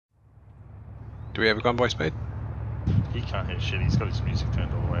Do we have a convoy speed? He can't hear shit, he's got his music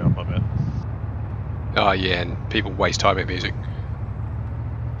turned all the way up, I bet. Oh yeah, and people waste time at music.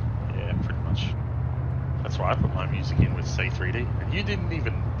 Yeah, pretty much. That's why I put my music in with C3D. And you didn't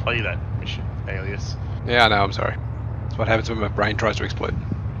even play that mission, Alias. Yeah, I know, I'm sorry. That's what happens when my brain tries to explode.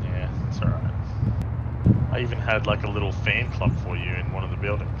 Yeah, it's alright. I even had like a little fan club for you in one of the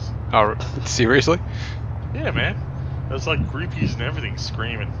buildings. Oh, seriously? Yeah, man. There's like groupies and everything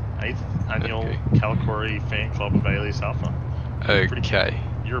screaming. 8th annual Kalkori fan club of Alias Alpha. Okay.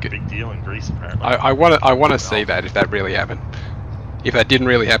 You're a big deal in Greece, apparently. I want to see that if that really happened. If that didn't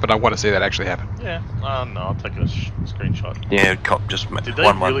really happen, I want to see that actually happen. Yeah. No, I'll take a screenshot. Yeah, cop just Did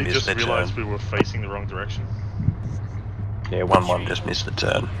they really just realise we were facing the wrong direction? Yeah, 1-1 just missed the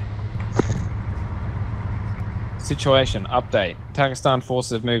turn. Situation update. Takistan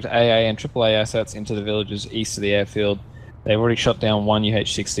forces have moved AA and AAA assets into the villages east of the airfield. They've already shot down one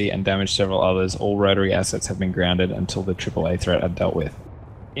UH-60 and damaged several others. All rotary assets have been grounded until the AAA threat are dealt with.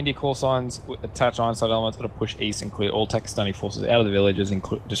 India call signs attach Ironside elements that are push east and clear all Takistani forces out of the villages,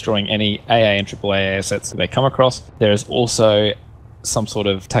 destroying any AA and AAA assets that they come across. There is also some sort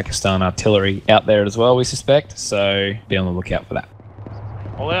of Takistan artillery out there as well, we suspect, so be on the lookout for that.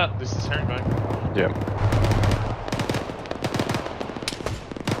 All out, this is Herringbone. Yeah.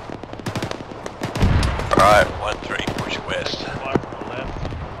 Alright, 1-3, push west. 5 on the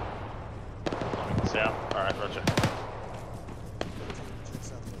left. Coming south. Alright, roger.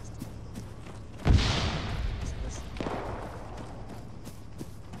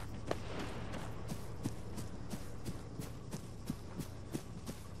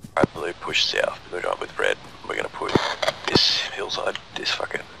 Alright, blue, push south. We're going with red. We're gonna push this hillside, this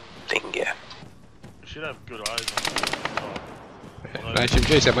fucking thing, yeah. We should have good eyes on No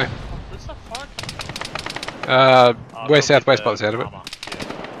HMG somewhere. What's that fuck? West southwest by the sound of it. Arma.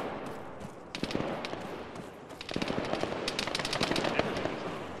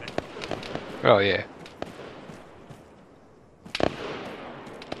 Yeah. Oh yeah.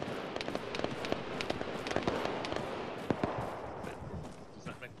 Does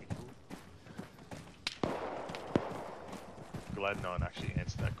that make me cool? Glad no one actually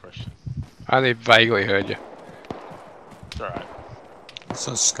answered that question. I only vaguely heard you. It's alright. It's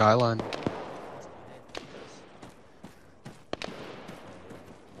a skyline.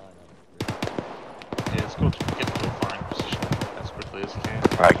 Yeah, it's good to get to a firing position as quickly as you can.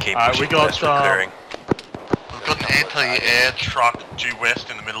 Alright, keep pushing we got, west, we're clearing. We've got an anti-air truck due west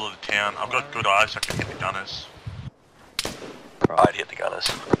in the middle of the town. I've got good eyes, I can hit the gunners. Right, hit the gunners.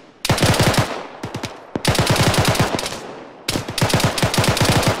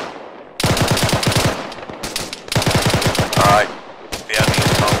 Alright, found me in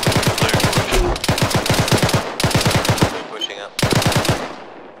top. Blue pushing up.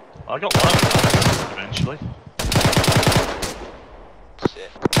 I got one of them eventually.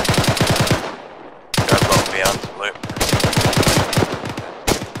 Shit. Go block bounds, blue.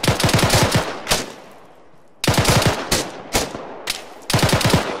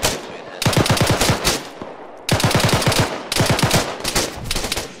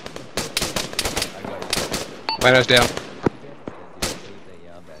 Lano's down.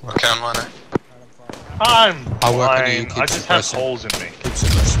 Work on Lano. I'm I'll work on you, blind. keep I just have suppressing. holes in me. Keep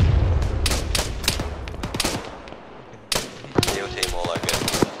suppressing. Your team all okay.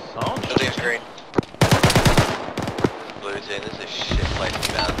 Someone Your team's green. Blue team, this is a shit place to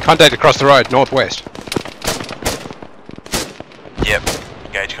be bound. Contact across the road, northwest. Yep,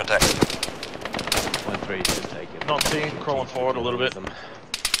 engage contact. 1-3 should take it. Not seeing, crawling forward a little bit.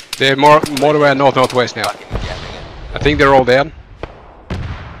 They're more to our northwest now. Fucking yapping it. I think they're all down.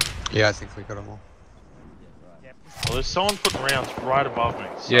 Yeah, I think we got them all. Well, there's someone putting rounds right above me.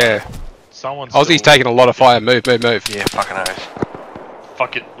 So Yeah. Someone's Aussie's still... taking a lot of fire. Move, move, move. Yeah, fucking oath.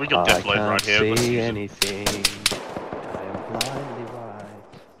 Fuck it, we got death load right here. Let's see use it. anything. I am blindly right.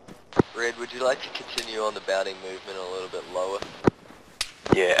 Red, would you like to continue on the bounding movement a little bit lower?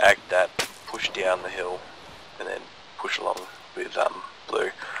 Yeah, act that. Push down the hill, and then push along with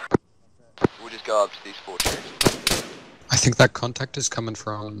blue. We'll just go up to these 4 trees. I think that contact is coming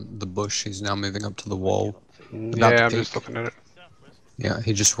from the bush. He's now moving up to the wall. About Yeah, to I'm peak. just looking at it. Yeah,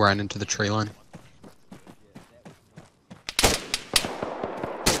 he just ran into the tree line.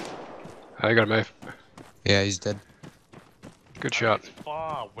 I gotta move. Yeah, he's dead. Good shot. It's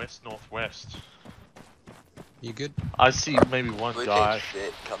far west-northwest. You good? I see maybe one Blue guy. team's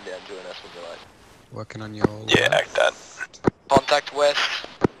shit. Come down, join us when you like. Working on your Yeah, act that. Contact west.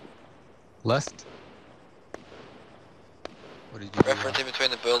 left. What did you do? Reference in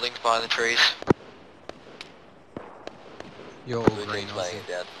between the buildings behind the trees. You're Blue green, team's laying Aussie. it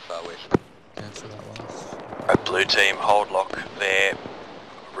down to the far west. Cancel that last. Alright, blue team, hold lock there.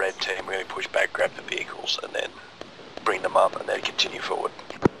 Red team, we're going to push back, grab the vehicles, and then bring them up, and then continue forward.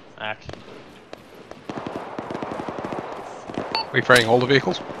 Act. We freeing all the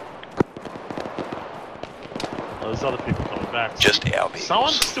vehicles? Oh, there's other people coming back. Just our vehicles.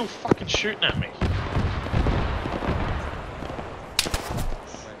 Someone's still fucking shooting at me.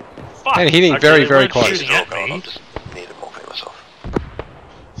 Fuck! And hitting very, very close. Shooting at I me. just need to morphing myself.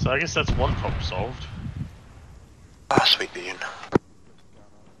 So I guess that's one problem solved. Ah, sweet vision.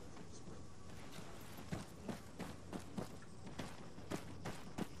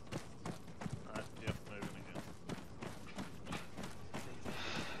 Alright, yep, moving again.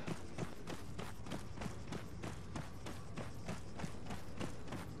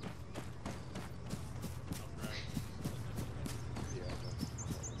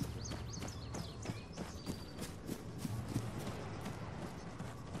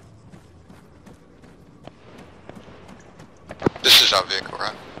 This is our vehicle,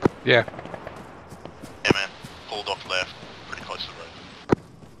 right? Yeah. Yeah, man. Pulled off left, pretty close to the road.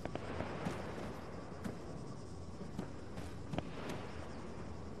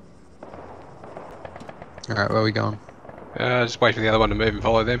 Alright, where are we going? Just wait for the other one to move and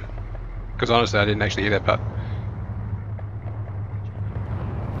follow them. Because honestly, I didn't actually hear that part.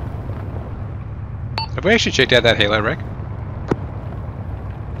 Have we actually checked out that helo wreck?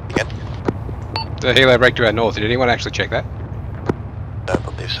 Again? The helo wreck to our north, did anyone actually check that? Don't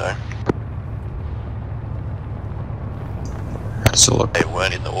believe so. Let's look. They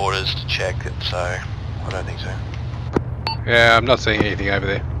weren't in the orders to check it, so I don't think so. Yeah, I'm not seeing anything over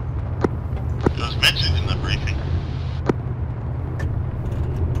there. It was mentioned in the briefing.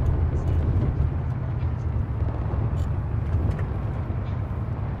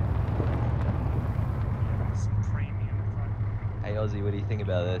 Hey Ozzy, what do you think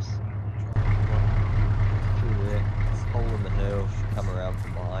about this? Through there, hole in the hill, come around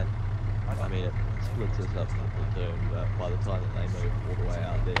from behind. I mean, it splits us up in a platoon, but by the time that they move all the way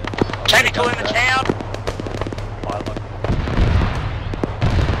out there... Technical in the town!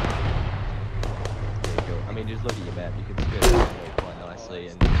 There you go. I mean, just look at your map, you can skirt around it quite nicely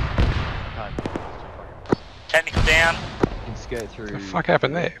and... Technical down! You can skirt through... What the fuck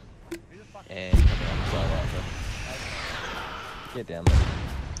happened there? And come around the side after. Get down there.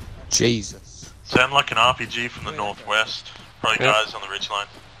 Jesus. Sound like an RPG from the northwest. Probably Yep. guys on the ridgeline.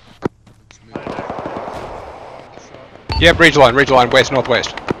 Yep, ridge line, west,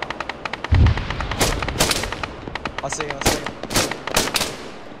 northwest. I see him.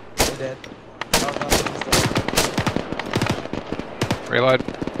 They're dead. Oh, no, he's dead. Reload.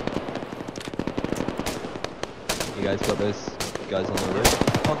 You guys got those guys on the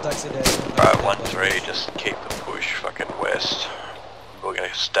roof? Contacts are dead. Alright, 1-3, just keep the push fucking west. We're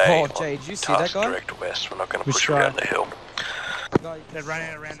gonna stay Oh, on Jay, did you see that task guy? direct west, we're not gonna Which push guy? around the hill. They're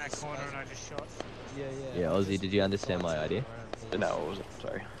running around that corner and I just shot. Yeah, Ozzy, did you understand my idea? No, it wasn't,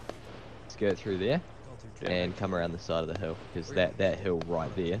 sorry. Skirt through there and come around the side of the hill, because that hill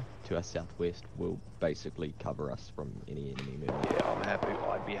right there to our southwest will basically cover us from any enemy movement. Yeah, I'm happy.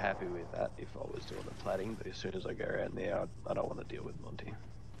 I'd be happy with that if I was doing the plating, but as soon as I go around there, I don't want to deal with Monty.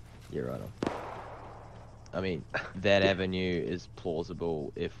 You're right on. I mean, that avenue is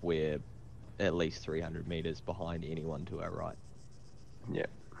plausible if we're at least 300 meters behind anyone to our right. Yeah.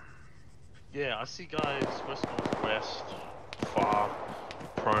 Yeah, I see guys west northwest, far,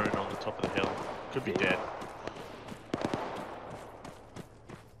 prone on the top of the hill. Could be dead.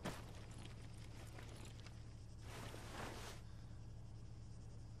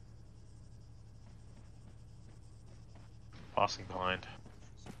 Passing behind.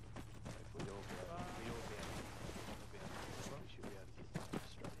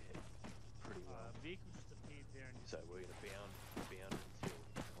 Vehicle just appeared there and So we're gonna bound until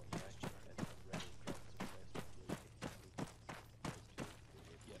 28 and then rattle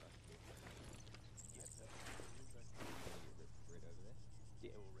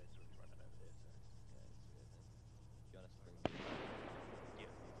Yeah, all red's running over there, so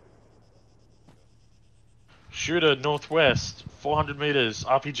Shooter northwest, 400 meters,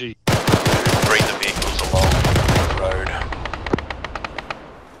 RPG. bring the vehicles along the road.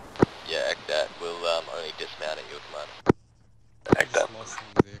 Yeah, act that. We'll only dismount at your command. Act that.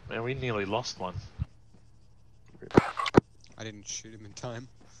 Man, we nearly lost one. I didn't shoot him in time.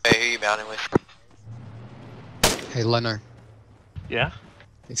 Hey, who you mounting with? Hey Leno, Yeah?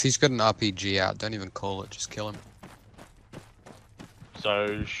 if he's got an RPG out, don't even call it, just kill him.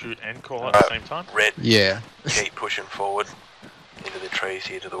 So shoot and call at the same time? Red, Yeah. keep pushing forward into the trees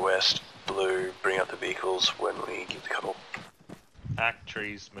here to the west. Blue, bring up the vehicles when we give the call. Act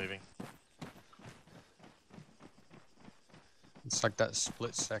trees moving. It's like that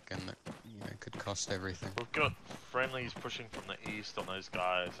split second that could cost everything. We've got friendlies pushing from the east on those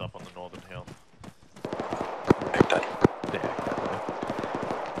guys up on the northern hill.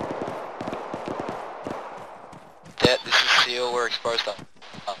 Yeah, this is Seal, we're exposed up.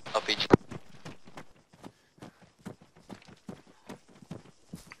 RPG.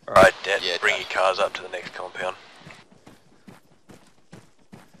 Alright, Dad, yeah, bring your cars up to the next compound.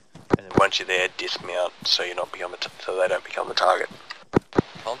 And then once you're there, dismount so you're not so they don't become the target.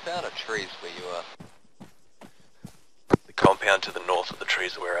 Compound or trees where you are? The compound to the north of the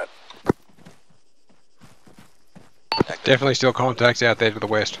trees that we're at. Definitely still contacts out there to the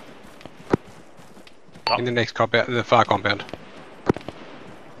west. In the next compound, the far compound.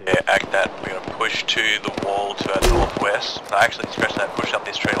 Yeah, act that. We're going to push to the wall to our northwest. No, actually, scratch that, push up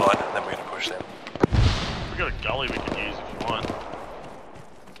this tree line, and then we're going to push them. We've got a gully we can use if you want.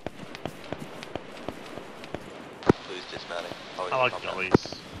 Blue's dismounting. I like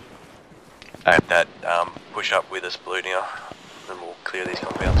gullies. Act that, push up with us, Blue now, and we'll clear these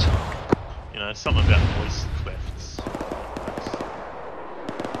compounds. You know, something about voice clefts.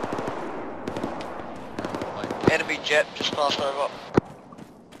 Enemy jet just passed over.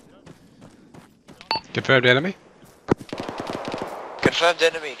 Confirmed enemy? Confirmed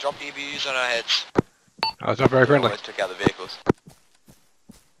enemy, drop EBUs on our heads. Oh, it's not very friendly. Almost took out the vehicles.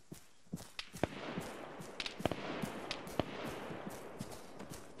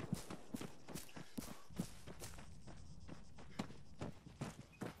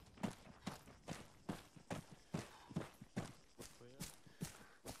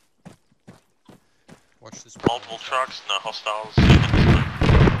 Watch this. Multiple trucks, no hostiles.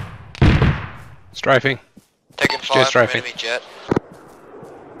 Strafing. Taking fire from strafing. enemy jet.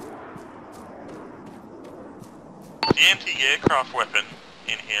 The anti-aircraft weapon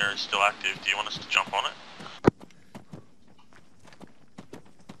in here is still active. Do you want us to jump on it?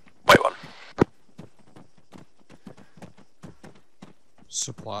 Wait one.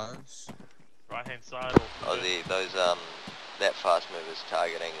 Supplies. Right hand side or Those that fast movers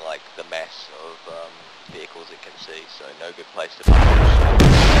targeting like the mass of vehicles it can see, so no good place to punch.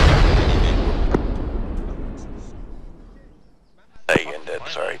 Say again, Dad.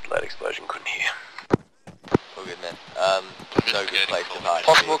 Sorry, loud explosion, couldn't hear. All good, man. No good place to park.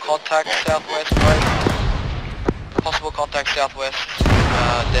 Possible contact southwest, right? Possible contact southwest.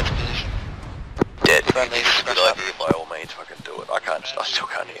 Dead's position. Dead. Friendly. If it's a good idea, by all means, fucking do it. I still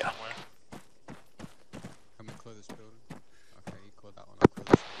can't hear. Come and clear this building. Okay, you clear that one. I'll clear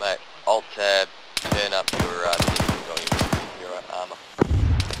this one. Mate, alt tab, turn up your armor.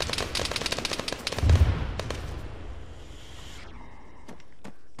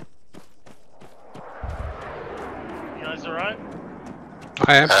 you guys alright?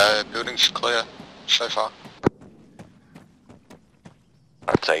 I am. Building's clear so far.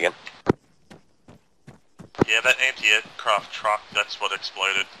 I'd say again. Yeah, that anti-aircraft truck, that's what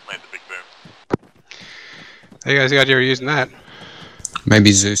exploded, made the big boom. Hey guys, the idea of using that?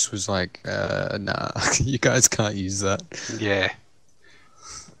 Maybe Zeus was like, nah, you guys can't use that. Yeah.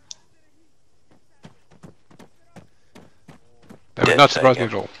 That would not surprise me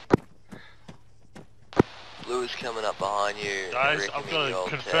at all. Blue is coming up behind you. Guys, I've got a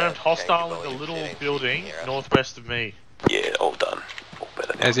confirmed hostile in the little building northwest of me. Yeah, all done. All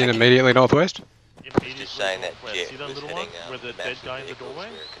better now. As in immediately northwest? Immediately Just saying that northwest. Jet See that was little heading one with the dead guy in the doorway?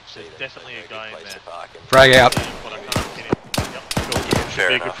 There's definitely a guy in there. Frag out. But I can't hit him. Yep, cool. Yeah, fair Should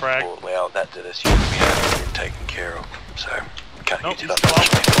be a good enough. frag. Well, that did us. You've been taken care of, so can't Nope, get you he's that much.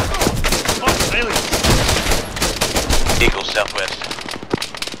 still up. Oh, aliens! Eagle southwest.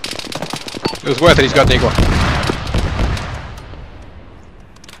 It was worth it, he's got an eagle.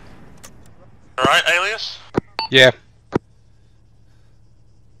 Alright, Alias? Yeah.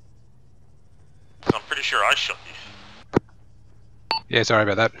 I'm pretty sure I shot you. Yeah, sorry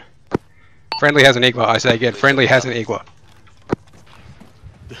about that. Friendly has an eagle, I say again, friendly has an eagle.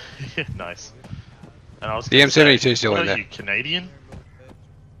 Nice. And I was The gonna M72 say, still what in are there. you, Canadian?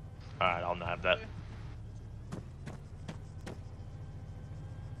 Alright, I'll have that.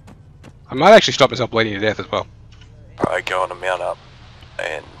 I might actually stop myself bleeding to death as well. Alright, go on and mount up.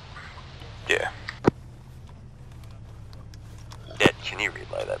 And yeah. Dad, can you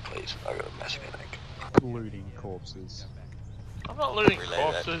relay that please? I got a massive headache. Looting corpses. I'm not looting Relay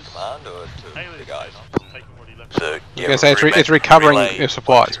that to corpses. command or to Aliens, the guys? I'm just taking what he left. So, I was yeah, gonna say it's recovering relay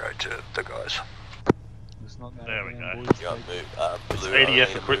supplies. 10 to the guys. It's not that There we go. You got move, It's Blue, ADF I need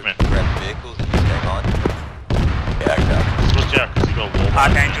to equipment. Move, grab the vehicles and you stay behind. Yeah, okay. Switch out because you got a wall.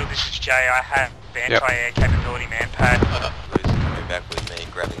 Archangel, this is Jay. I have the anti-air capability manpad. Blue's coming back with me,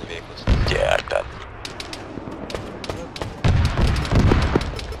 grabbing the vehicles. Yeah, done.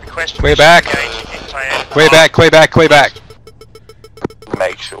 request Clear back. Clear back, clear back, clear back.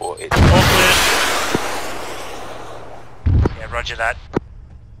 Make sure it's... All clear. Yeah, roger that.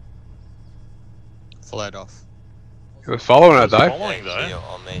 Flared off. We're following it though. Following though.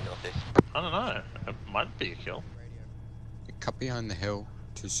 On me, northeast. I don't know. It might be a kill. You cut behind the hill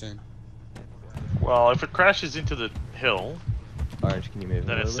too soon. Well, if it crashes into the hill, Orange, can you move?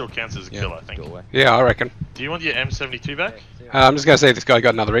 then it still counts as a kill, I think. Go away. Yeah, I reckon. Do you want your M72 back? I'm just gonna say this guy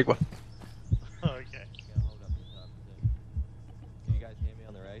got another equal. Oh, okay. Can you guys hear me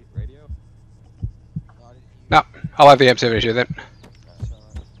on the radio? No, I'll have the M72 then.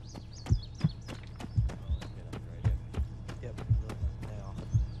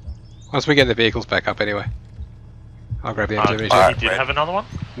 Once we get the vehicles back up anyway. I'll grab the M72. He did have another one?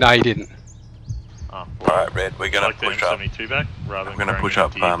 No, he didn't. Oh, well, Alright, Red, we're gonna like the push up. M72 back, rather We're than gonna push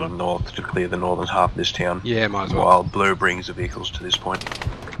carrying up it into Eagle. north to clear the northern half of this town. Yeah, might as well. While Blue brings the vehicles to this point.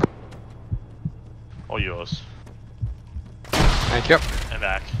 All yours. Thank you. And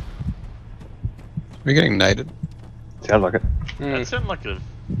back. We're getting naded. Sounds like it. That sounded like a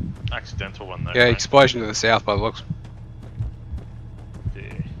accidental one though. Yeah, right? explosion to the south by the looks. Yeah.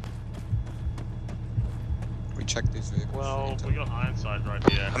 We checked these vehicles. Well, we got Ironside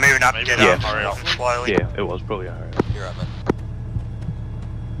right here. I'm moving up, Maybe get we'll up, hurry up. slowly. Yeah, it was probably a hurry. You're right, man.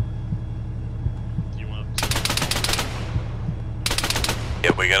 You want to...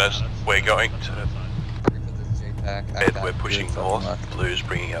 Yeah, we're going to... Ed, we're pushing north. Blue's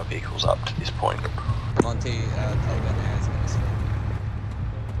bringing our vehicles up to this point. Monty, Taliban Air is going to see.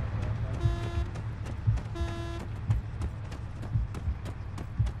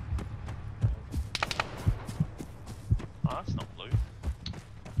 Oh, that's not Blue.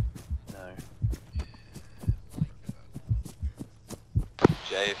 No.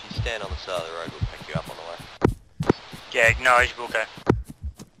 Jay, if you stand on the side of the road, we'll pick you up on the way. Yeah, no, we'll go.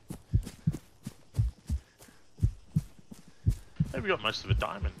 Maybe we got most of a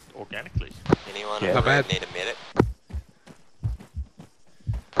diamond organically. Anyone Yeah. Not bad. need a medic?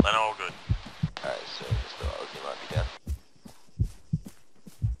 Then all good. Alright, so just thought Ozzy might be down.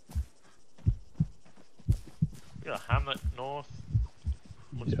 We got Hamlet north.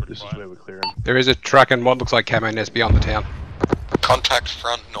 Looks Yeah, pretty this is quiet. where we're clearing. There is a truck and what looks like camo nest beyond the town. Contact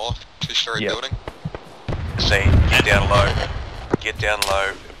front north, two-story Yep. building. Scene, get down low. Get down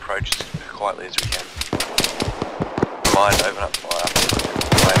low, approach as quietly as we can. Mind, open up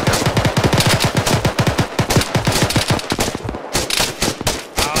fire.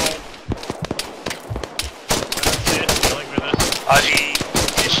 That's it, dealing with us. Ozzy,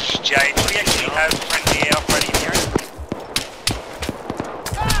 this is Jay. Do we actually have friendly air operating here?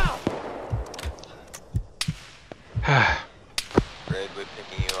 Red, we're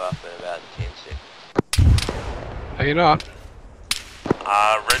picking you up in about 10 seconds. Are you not?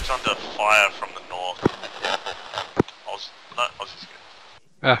 Red's under fire from the north. Ozzy's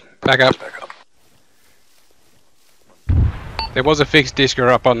good. Back up. Back up. There was a fixed discer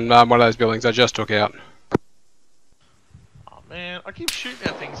up on one of those buildings I just took out. Oh man, I keep shooting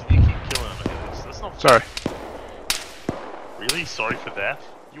at things and you keep killing them. That's not Sorry. really sorry for that.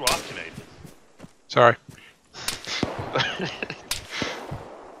 You are Canadian. Sorry.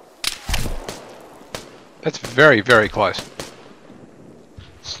 That's very, very close.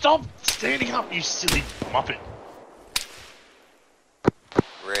 Stop standing up, you silly muppet.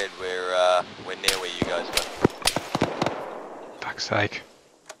 Red, we're near where you guys were. Fuck's sake.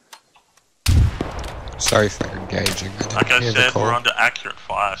 Sorry for engaging. I didn't Like I hear the said, call. we're under accurate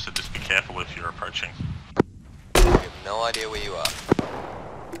fire, so just be careful if you're approaching. We have no idea where you are.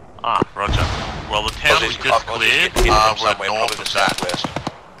 Ah, roger. Well, the town we just cleared, we're somewhere, north probably of the that. southwest.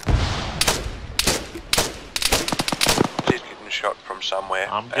 He's getting shot from somewhere.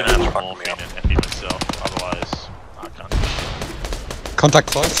 I'm and gonna it's have fucking me morphine up. and epi myself, otherwise I can't do shit. Contact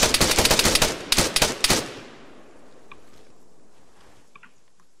close.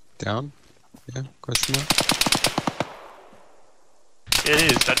 Down. Yeah, question mark.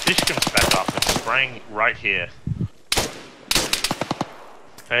 It is, that dish comes back up, it's spraying right here.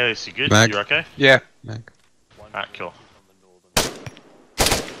 Hey, Alice, you good? Mag. You okay? Yeah. Mag. Alright, cool.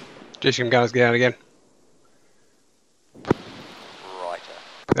 Discum gunners get out again. Righto.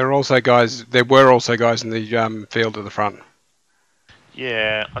 There were also guys in the field at the front.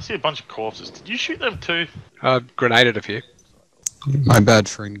 Yeah, I see a bunch of corpses. Did you shoot them too? Grenaded a few. My bad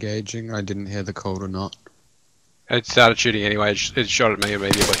for engaging. I didn't hear the call or not. It started shooting anyway. It shot at me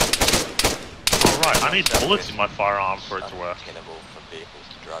immediately. Alright, I need bullets in my firearm for it to work. Untenable for vehicles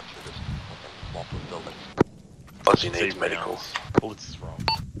to drive through this fucking mop of buildings. Ozzy needs Save medical. rounds. Bullets is wrong.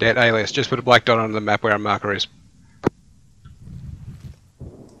 Dead alias. Just put a black dot on the map where our marker is.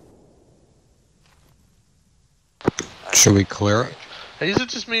 Should we clear it? Hey, is it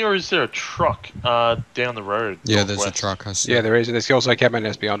just me or is there a truck down the road? Yeah, there's a northwest? truck. I see. Yeah, there is, and there's also a cabin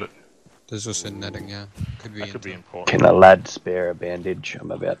nest beyond it. There's also netting. Yeah, could be. That could be important. Can a lad spare a bandage?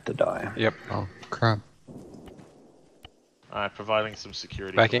 I'm about to die. Yep. Oh crap! Alright, providing some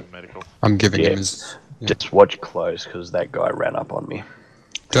security Backing. for the medical. I'm giving him his. Yeah. Just watch close, because that guy ran up on me.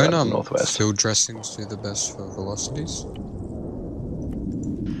 Don't northwest. field dressings do the best for velocities?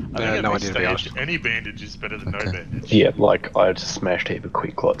 I think no at this idea, to be honest. stage, any bandage is better than no bandage. Yeah, like I just smashed a heap of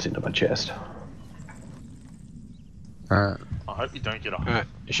quick clots into my chest. Alright. I hope you don't get a Alright,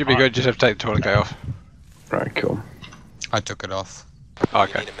 you should be good, just have to take the tourniquet off. Right, cool. I took it off.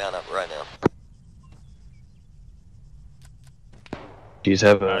 Okay. You need to mount up right now. Do you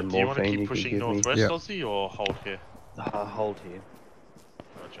have a do you want to morphine keep you can pushing give me? northwest, Yeah. Aussie, or hold here? Hold here.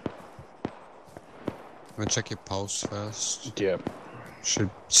 Roger. I'm gonna check your pulse first. Yep.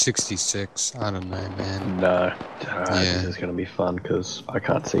 Should 66. I don't know, man. No. Yeah. This is gonna be fun, because I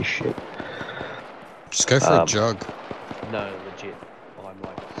can't see shit. Just go for a jog. No, legit. I'm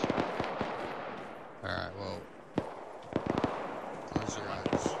like... Alright, well. Close your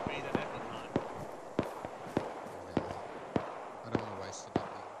eyes. I don't want to waste it.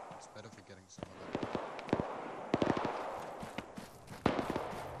 It's better for getting some of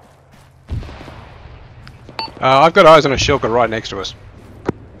it. I've got eyes on a shulker right next to us.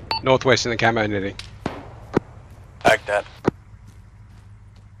 Northwest in the camo netting. Back that.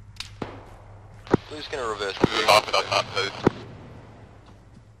 Who's gonna reverse? Half it up,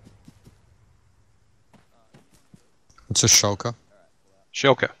 What's a shulker?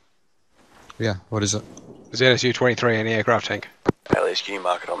 Shulker. Yeah, what is it? ZSU-23 anti-aircraft tank. Alias, can you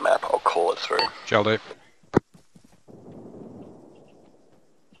mark it on map? I'll call it through. Shall do.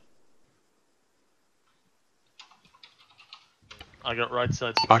 I got right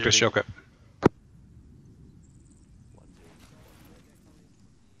side Mark a security. shulker.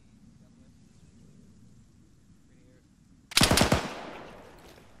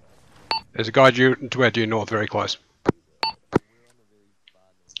 There's a guy due north, very close.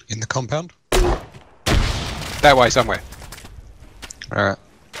 In the compound? That way, somewhere. Alright.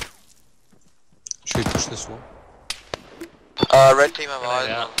 Should we push this wall? Red team have eyes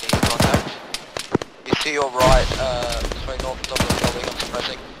on the contact. You see your right, sorry, north top of the building, I'm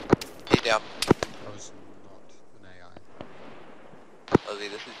suppressing. He's down. That was not an AI. Ozzy,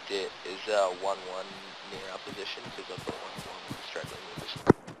 this is Dit. Is 1-1 near our position? Because I've got 1-1 straggling with us.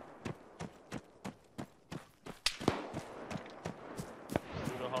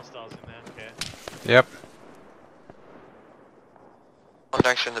 Still got hostiles in there, okay. Yep.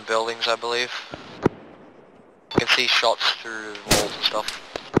 Contacts in the buildings, I believe. You can see shots through walls and stuff.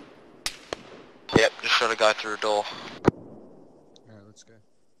 Yep, just shot a guy through a door. Alright, let's go.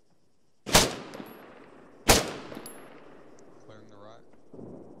 Clearing the right.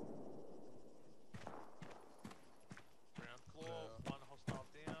 Ground floor, one hostile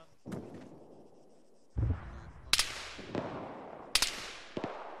down.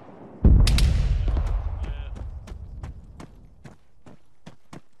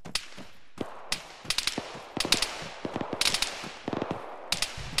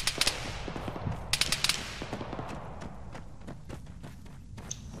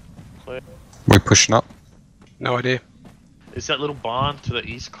 We're pushing up. No idea. Is that little barn to the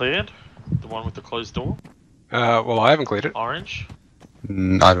east cleared? The one with the closed door? Well, I haven't cleared it. Orange?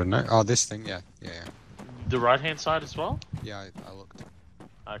 I don't know. Oh, this thing? Yeah. Yeah, yeah. The right hand side as well? Yeah, I looked.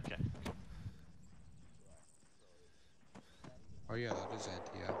 Okay. Oh yeah, that is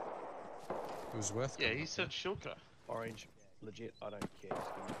anti-air. It was worth Yeah, going he up said Shilka. Orange, legit, I don't care.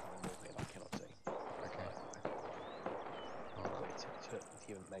 Just give me the north end, I cannot see. there. Okay. Hold on. It's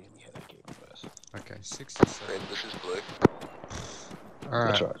even making me headache even worse. Okay, 67. Red, this is blue.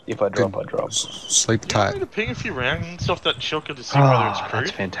 Alright. That's right. If I drop, Good. I drop. Sleep You tight. want me to ping a few rounds off that Shilka to see whether it's That's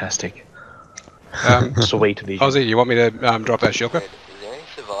crude? fantastic. Sweet vision. Ozzy, you want me to drop that shulker? Red, is there any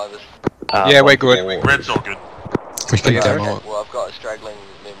survivors? Yeah, we're good. Red's all good. We can Yeah, demo okay. it. Well, I've got a straggling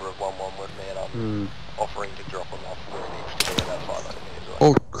member of 1-1 with me and I'm offering to drop him off where he needs to be about 500 meters away.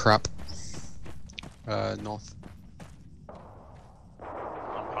 Oh crap. North.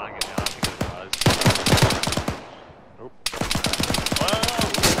 I'm buying it now, I think it dies. Nope.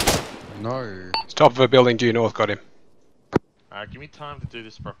 No. It's top of a building due north, got him. Alright, give me time to do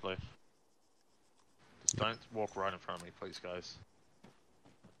this properly. Just don't walk right in front of me, please, guys.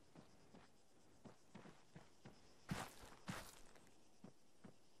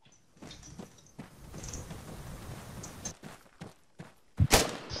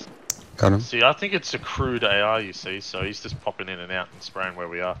 Got him. See, I think it's a crude AI, you see, so he's just popping in and out and spraying where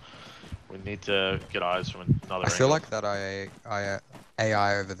we are. We need to get eyes from another I feel angle. like that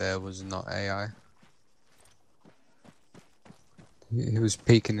AI over there was not AI. He was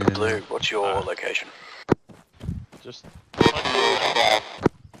peeking in and Blue, out. what's your location? Just... I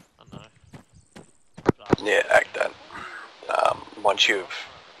don't know. Yeah, act that. Once you've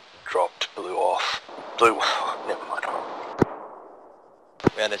dropped Blue off... Blue... never mind.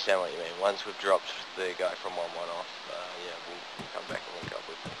 We understand what you mean. Once we've dropped the guy from 1-1 off, yeah, we'll come back and link up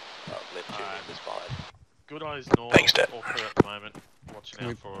with him. Left 2 meters behind. Good eyes north. Thanks, Dad. All clear at the moment. Watching Can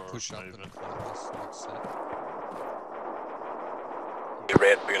we out for push up and movement. clear this next set? You're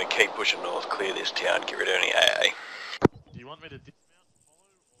red, we're going to keep pushing north, clear this town, get rid of any AA. Do you want me to dismount,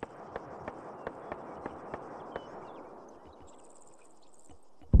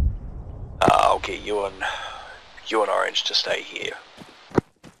 I'll get you and Orange to stay here.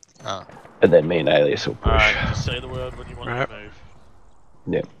 Ah. And then me and Alias will push. Alright, just say the word when you want to move.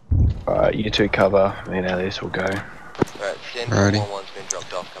 Yep. Alright, you two cover, me and Alias will go. Alright, Stand Alrighty. 1-1's been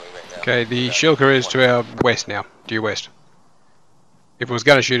dropped off, coming back now. Okay, the shulker is to our west now, due west. If it was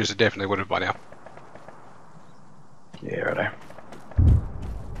going to shoot us, it definitely would have by now. Yeah, righto.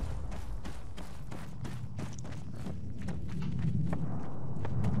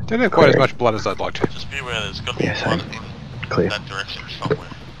 Don't have quite as much blood as I'd like to. Just be aware there's got to be Yeah, one same. in Clear. that direction somewhere.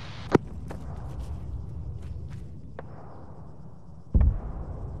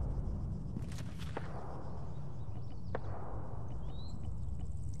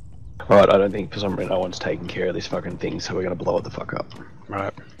 Alright, I don't think for some reason no one's taking care of this fucking thing, so we're gonna blow it the fuck up.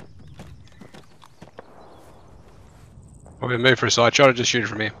 Right. We're going to move for a side shot or just shoot it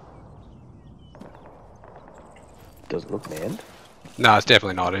from here? Does it look manned? No, it's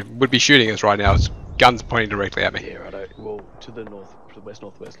definitely not. It would be shooting us right now. Its gun's pointing directly at me. Yeah, righto. Well, to the north, to the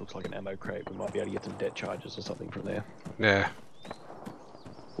west-northwest looks like an ammo crate. We might be able to get some dead charges or something from there. Yeah.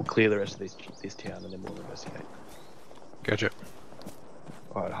 We'll clear the rest of this town and then we'll investigate. Gotcha.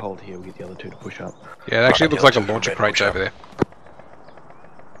 Alright, hold here, we'll get the other two to push up. Yeah, it actually Right, looks the like a other two launcher from crate's push over there.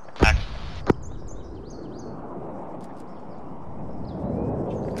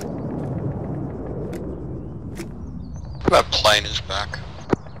 That plane is back.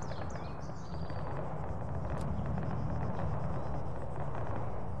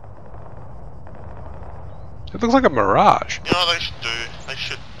 It looks like a mirage. You know what they should do? They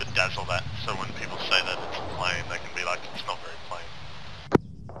should bedazzle that, so when people say that it's a plane, they can be like, it's not very plain.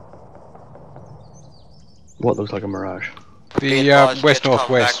 What looks like a mirage? The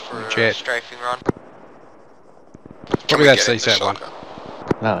west-northwest jet. Strafing run. Probably that CSAT one.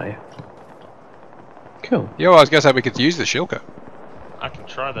 Oh, yeah. Cool. Yeah, well, I was going to say we could use the shulker. I can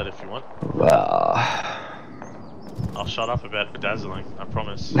try that if you want. Well... I'll shut up about bedazzling, I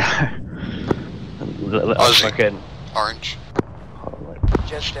promise. Fucking... Orange.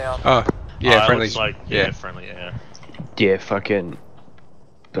 Jet's down. Oh, yeah, it friendly. looks like, yeah, friendly air. Yeah, fucking...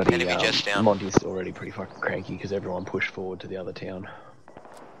 Bloody, Enemy jet's down. Monty's already pretty fucking cranky because everyone pushed forward to the other town.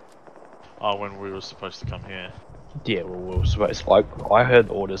 Oh, when we were supposed to come here. Yeah, well, we were supposed... I heard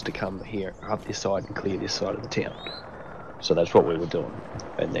orders to come here, up this side and clear this side of the town. So that's what we were doing.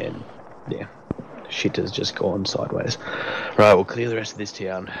 And then, yeah, shit has just gone sideways. Right, we'll clear the rest of this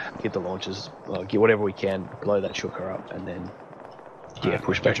town, get the launches, get whatever we can, blow that shulker up, and then, yeah,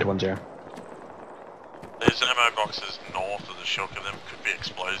 push back to 1-0. There's ammo boxes north of the shulker, them could be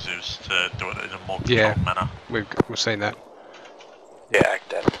explosives to do it in a more Yeah. controlled manner. We've seen that. Yeah, act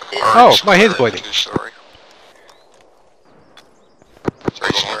that. Oh, my head's bleeding. Sorry.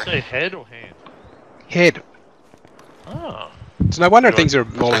 Say head or hand? Head. Oh. It's no wonder You things are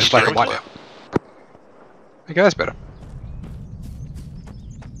want- more or less black and white now. Okay, that's better.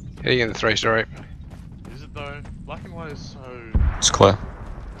 Heading in the 3-story. Is it though? Black and white is so... It's clear.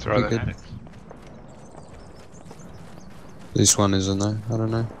 It's right there. dramatic. This one isn't though, I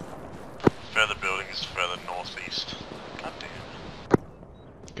don't know. Further building is further northeast. God damn.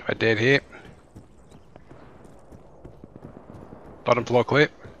 Guy dead here. Bottom floor clear.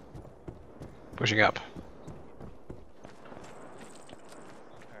 Pushing up.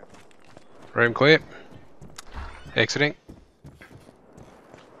 Room clear. Exiting.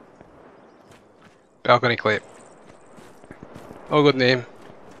 Balcony clear. All good in there.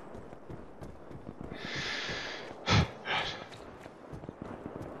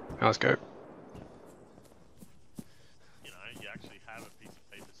 Now let's go. You know, you actually have a piece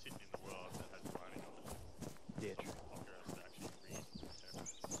of paper sitting in the world that has writing on it. Yeah, true. Longer us to actually read.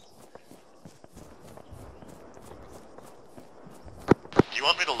 Do you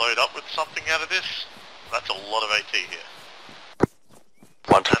want me to load up with something out of this? That's a lot of AT here.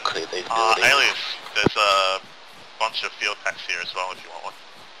 Once we clear these buildings. Alias, there's a bunch of field packs here as well if you want one.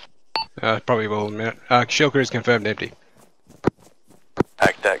 Probably will in a minute. Shell crew is confirmed empty.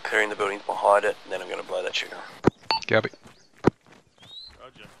 Act that, clearing the buildings behind it, and then I'm going to blow that sugar. Copy.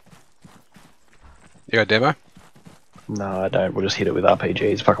 Roger. You got a demo? No, I don't. We'll just hit it with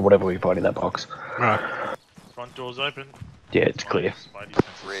RPGs. Fucking whatever we find in that box. Right. Front door's open. Yeah, it's clear. Spidey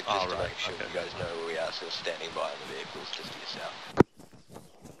senses. Red, just Oh, to right. make sure Okay. you guys know where we are, so standing by in the vehicles just to yourself.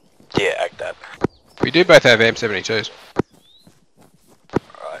 Yeah, act that. We do both have M72s.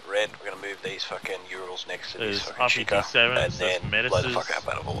 Alright, Red, we're going to move these fucking Urals next to There's these fucking Chica, RPD-7s, and there's then blow the Medicis. fuck up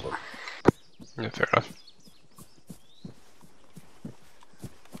out of all of them. Yeah, fair enough.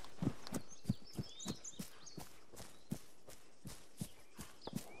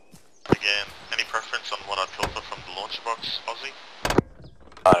 Again, any preference on what I filter from the launcher box, Aussie?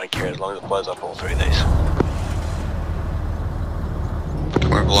 I don't care, as long as it blows up all three of these. Can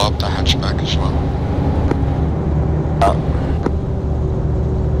we blow up the hatchback as well?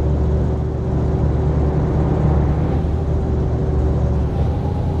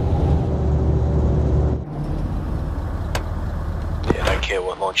 Yeah, I don't care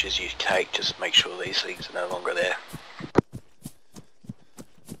what launches you take, just make sure these things are no longer there.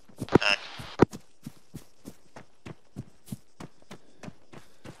 Act.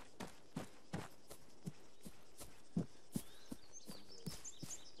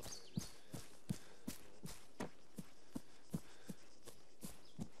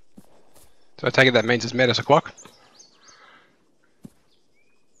 So I take it that means it's met us a clock?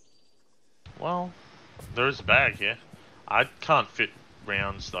 Well, there is a bag here. I can't fit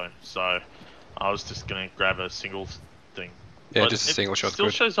rounds though, so I was just gonna grab a single thing. Yeah, But just a single shot's still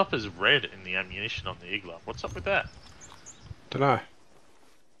good. shows up as red in the ammunition on the Igla. What's up with that? Dunno.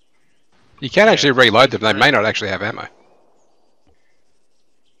 You can actually reload them, they may not actually have ammo.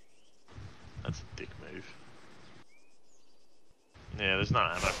 That's a dick move. Yeah, there's no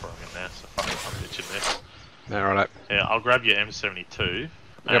ammo for him in there, so fuck it, I'm ditching this. No, right. Yeah, I'll grab your M72,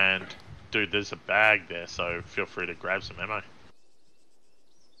 Yep. and dude, there's a bag there, so feel free to grab some ammo.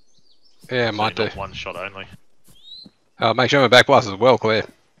 Yeah, So might you're do. not one shot only. Make sure my back blast is well clear.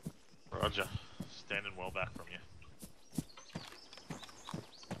 Roger. Standing well back from you.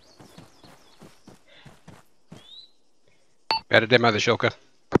 About to demo the shulker.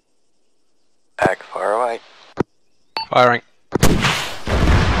 Act, fire away. Firing. I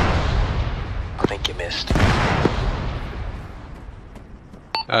think you missed.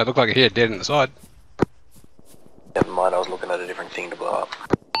 It looked like it hit dead in the side. Never mind, I was looking at a different thing to blow up.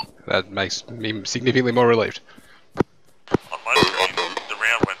 That makes me significantly more relieved. On my screen, the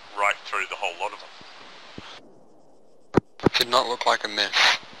round went right through the whole lot of them. Did not look like a miss.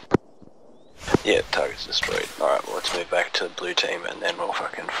 Yeah, target's destroyed. Alright, well let's move back to the blue team and then we'll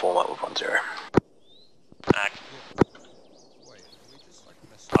fucking form up with 1-0. Act.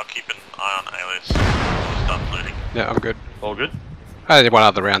 I'll keep an eye on Alias. Start looting. Yeah, I'm good. All good? I did one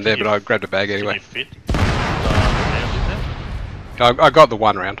other round there, but I grabbed a bag anyway. Can you fit the round in there? I got the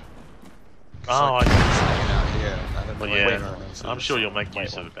one round. Oh, I see. Yeah, I don't know Well, where yeah, it I'm sure you'll make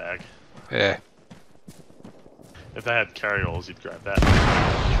use of the bag. Yeah. If they had carry-alls, you'd grab that.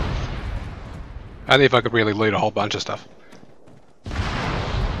 Only if I could really loot a whole bunch of stuff.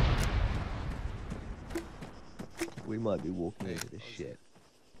 We might be walking over this shit.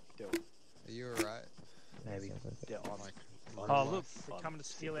 Are you alright? Maybe. Yeah, Oh look, they're coming to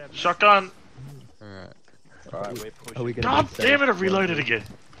steal our... Shotgun! Alright. Alright, we're pushing. Are we gonna God be damn it, safe? I've reloaded again.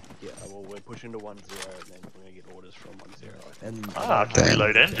 Yeah, well, we're pushing to 1-0 and then we're gonna get orders from 1-0. And I can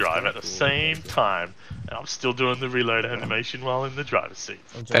reload and drive at the same time. And I'm still doing the reload animation while in the driver's seat.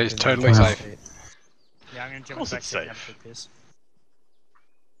 That is totally safe. Yeah, I'm gonna jump course back it's to have a safe. quick piss.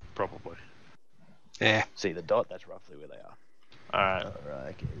 Probably. Yeah. See the dot? That's roughly where they are. Alright.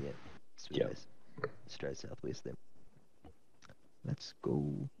 Alright, okay, yeah. Yep. Straight southwest then. Let's go.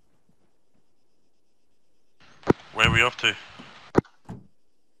 Where are we off to?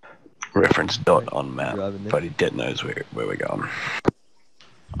 Reference dot on map, Driving there. but he dead knows where we're going.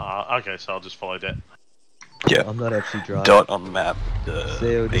 Okay, so I'll just follow that. Yeah. I'm not actually driving. Dot on map, So,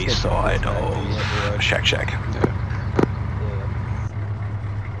 the just east get side back to the road. of Shack Shack.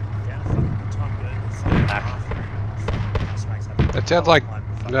 Yeah, fucking time good. That sounds like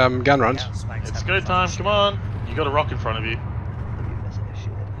gun runs. It's go time, come on! You got a rock in front of you.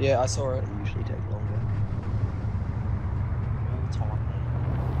 Yeah, I saw it. They usually take longer.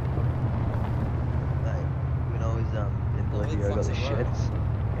 Mate, when I was in Bolivia, I got the sheds,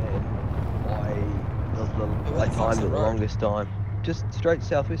 and I timed it the longest time. Just straight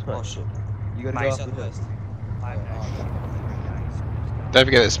southwest, mate. Oh shit. You gotta go up the hill. Southwest. Don't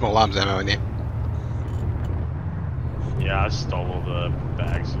forget there's small arms ammo in here. Yeah, I stole all the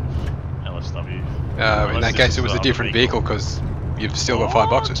bags of LSW. In that case, it was a different vehicle because you've still got 5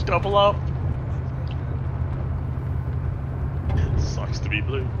 boxes. Double up. Sucks to be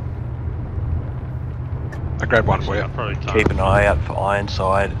blue. I grabbed one for you. Keep an eye out for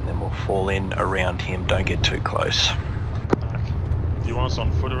Ironside, and then we'll fall in around him. Don't get too close. Do you want us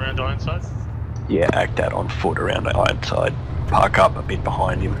on foot around Ironside? Yeah, act out on foot around Ironside. Park up a bit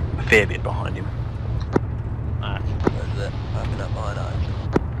behind him, a fair bit behind him. Where's that? Parking up behind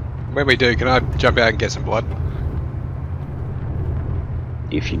Ironside. When we do, can I jump out and get some blood?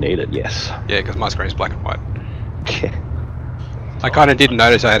 If you need it, yes. Yeah, because my screen's black and white. Yeah. I kind of didn't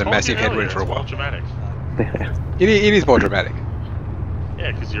notice I had a massive headwind for a while. Dramatic. It is more dramatic.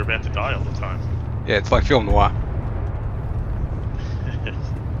 Yeah, because you're about to die all the time. Yeah, it's like film noir.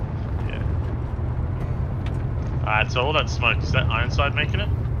 Yeah. Alright, so all that smoke, is that Ironside making it?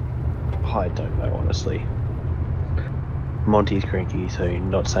 I don't know, honestly. Monty's cranky, so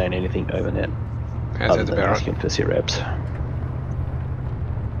not saying anything over net. Other than asking for sit reps.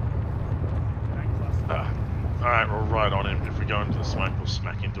 Alright, we'll ride on him. If we go into the smoke, we'll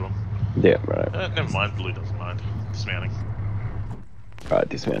smack into him. Yeah, right. Never mind, Blue doesn't mind. Dismounting. Right,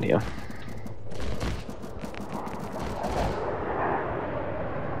 dismount here.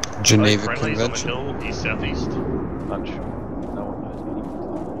 Geneva Friendlies Convention. on the hill, east-southeast. Unsure. No one knows anything.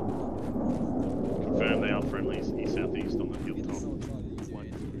 Confirm they are friendlies, east-southeast on the hilltop.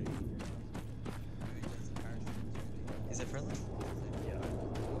 Is it friendly?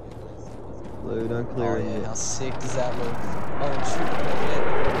 Blue, don't clear it. Yeah, how sick does that look? Oh, shoot. Yeah.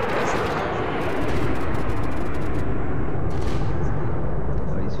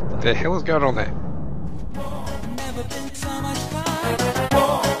 The hell is going on there?